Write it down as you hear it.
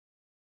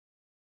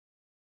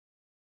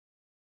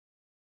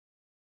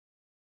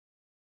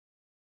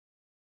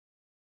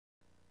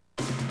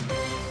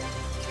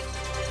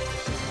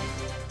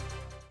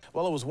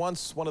Well, it was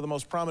once one of the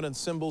most prominent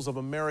symbols of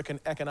American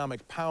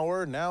economic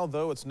power. Now,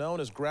 though, it's known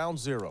as Ground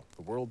Zero,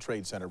 the World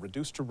Trade Center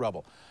reduced to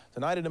rubble.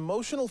 Tonight, an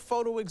emotional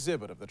photo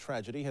exhibit of the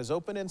tragedy has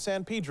opened in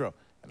San Pedro.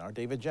 And our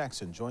David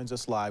Jackson joins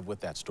us live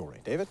with that story.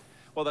 David?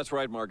 Well, that's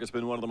right, Mark. It's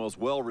been one of the most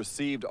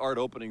well-received art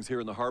openings here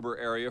in the harbor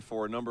area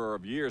for a number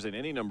of years, in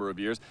any number of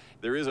years.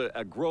 There is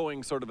a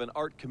growing sort of an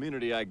art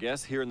community, I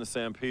guess, here in the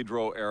San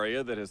Pedro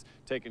area that has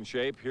taken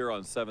shape here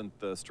on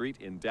 7th Street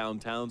in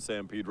downtown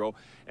San Pedro.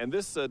 And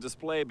this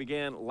display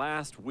began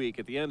last week,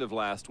 at the end of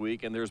last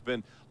week, and there's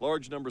been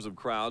large numbers of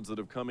crowds that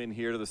have come in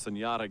here to the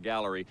Sonata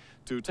Gallery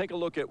to take a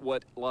look at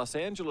what Los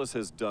Angeles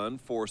has done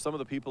for some of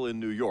the people in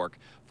New York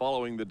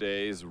following the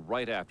days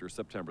right after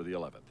September the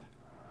 11th.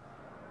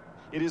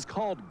 It is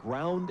called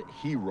Ground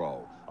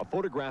Hero, a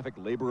photographic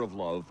labor of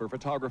love for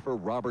photographer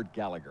Robert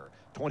Gallagher.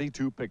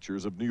 22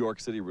 pictures of New York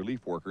City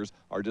relief workers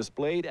are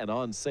displayed and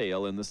on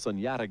sale in the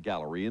Sonata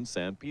Gallery in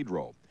San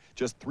Pedro.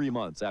 Just 3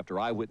 months after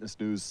Eyewitness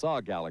News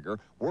saw Gallagher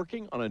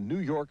working on a New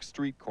York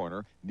street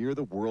corner near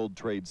the World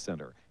Trade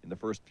Center in the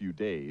first few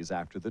days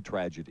after the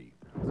tragedy.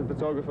 As a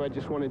photographer, I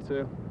just wanted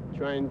to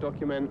try and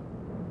document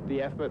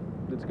the effort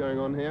that's going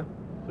on here.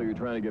 So you're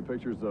trying to get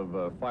pictures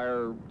of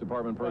fire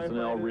department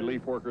personnel,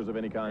 relief workers of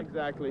any kind?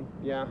 Exactly,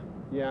 yeah.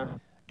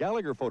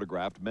 Gallagher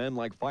photographed men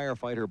like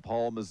firefighter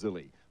Paul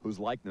Mazzilli, whose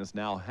likeness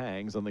now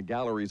hangs on the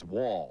gallery's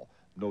wall,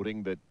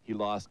 noting that he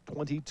lost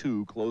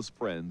 22 close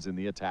friends in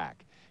the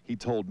attack. He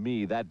told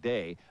me that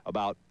day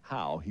about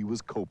how he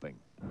was coping.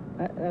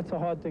 That's a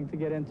hard thing to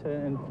get into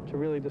and to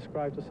really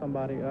describe to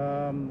somebody.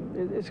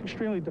 It's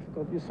extremely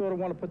difficult. You sort of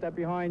want to put that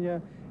behind you,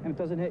 and it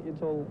doesn't hit you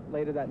until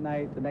later that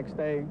night, the next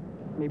day,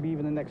 maybe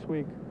even the next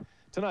week.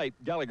 Tonight,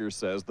 Gallagher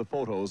says the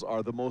photos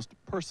are the most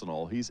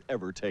personal he's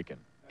ever taken.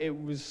 It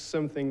was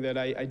something that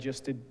I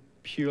just did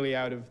purely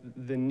out of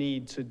the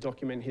need to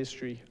document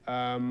history.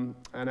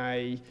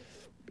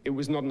 It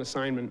was not an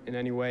assignment in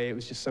any way. It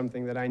was just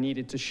something that I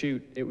needed to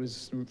shoot. It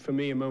was, for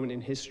me, a moment in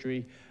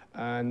history.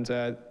 And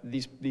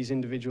these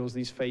individuals,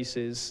 these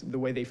faces, the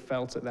way they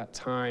felt at that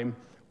time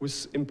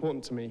was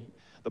important to me.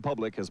 The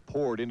public has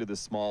poured into this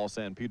small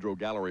San Pedro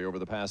gallery over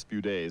the past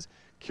few days,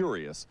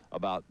 curious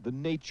about the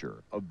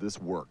nature of this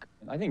work.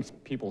 I think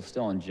people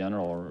still in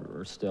general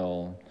are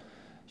still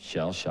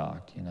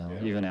shell-shocked, you know,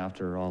 even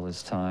after all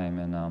this time,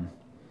 and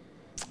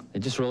they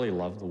just really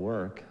love the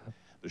work.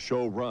 The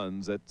show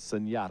runs at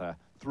Sonata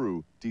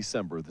through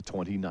December the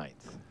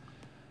 29th.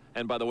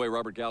 And by the way,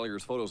 Robert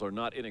Gallagher's photos are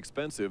not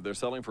inexpensive. They're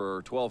selling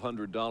for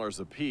 $1,200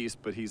 a piece,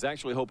 but he's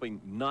actually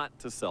hoping not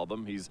to sell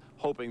them. He's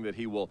hoping that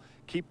he will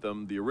keep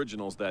them, the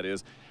originals that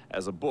is,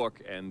 as a book,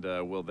 and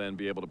will then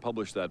be able to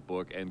publish that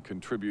book and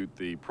contribute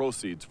the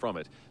proceeds from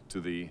it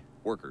to the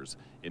workers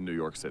in New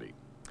York City.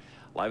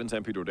 Live in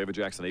San Pedro, David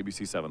Jackson,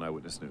 ABC 7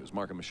 Eyewitness News.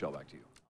 Mark and Michelle, back to you.